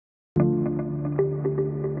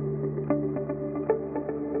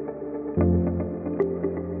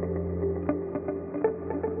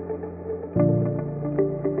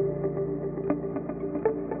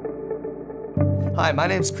Hi, my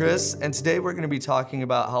name's Chris, and today we're going to be talking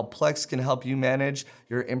about how Plex can help you manage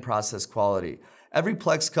your in-process quality. Every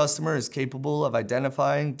Plex customer is capable of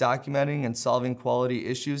identifying, documenting, and solving quality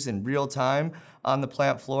issues in real time on the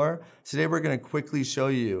plant floor. Today we're going to quickly show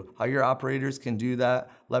you how your operators can do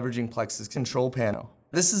that leveraging Plex's control panel.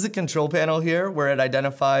 This is the control panel here where it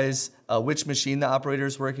identifies which machine the operator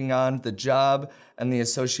is working on, the job, and the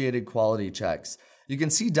associated quality checks. You can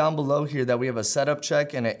see down below here that we have a setup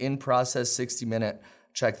check and an in-process 60-minute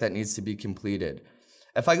check that needs to be completed.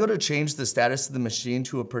 If I go to change the status of the machine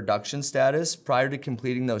to a production status prior to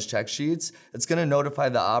completing those check sheets, it's going to notify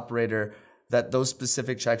the operator that those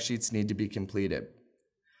specific check sheets need to be completed.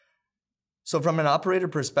 So from an operator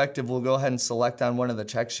perspective, we'll go ahead and select on one of the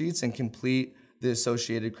check sheets and complete the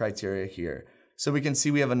associated criteria here. So we can see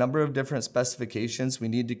we have a number of different specifications we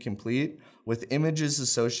need to complete with images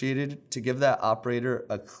associated to give that operator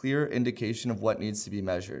a clear indication of what needs to be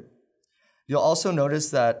measured. You'll also notice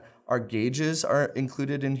that our gauges are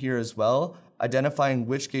included in here as well, identifying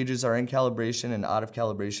which gauges are in calibration and out of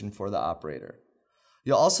calibration for the operator.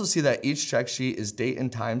 You'll also see that each check sheet is date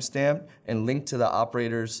and time stamped and linked to the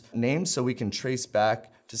operator's name so we can trace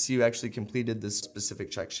back to see who actually completed this specific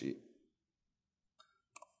check sheet.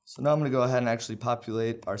 So now I'm going to go ahead and actually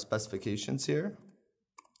populate our specifications here.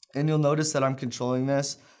 And you'll notice that I'm controlling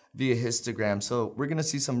this via histogram. So we're going to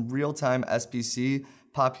see some real-time SPC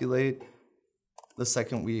populate the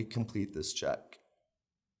second we complete this check.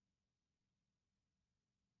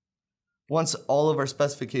 Once all of our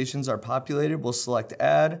specifications are populated, we'll select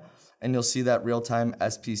Add, and you'll see that real-time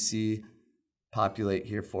SPC populate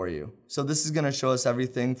here for you. So this is going to show us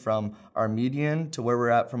everything from our median to where we're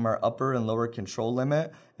at from our upper and lower control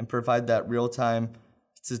limit and provide that real-time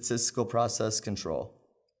statistical process control.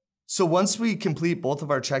 So once we complete both of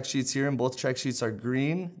our check sheets here and both check sheets are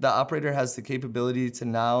green, the operator has the capability to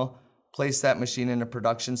now place that machine in a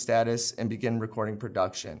production status and begin recording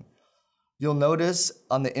production. You'll notice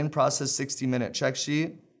on the in-process 60-minute check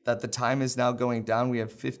sheet that the time is now going down. We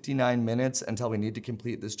have 59 minutes until we need to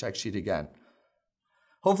complete this check sheet again.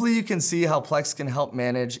 Hopefully you can see how Plex can help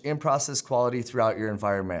manage in-process quality throughout your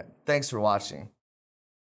environment. Thanks for watching.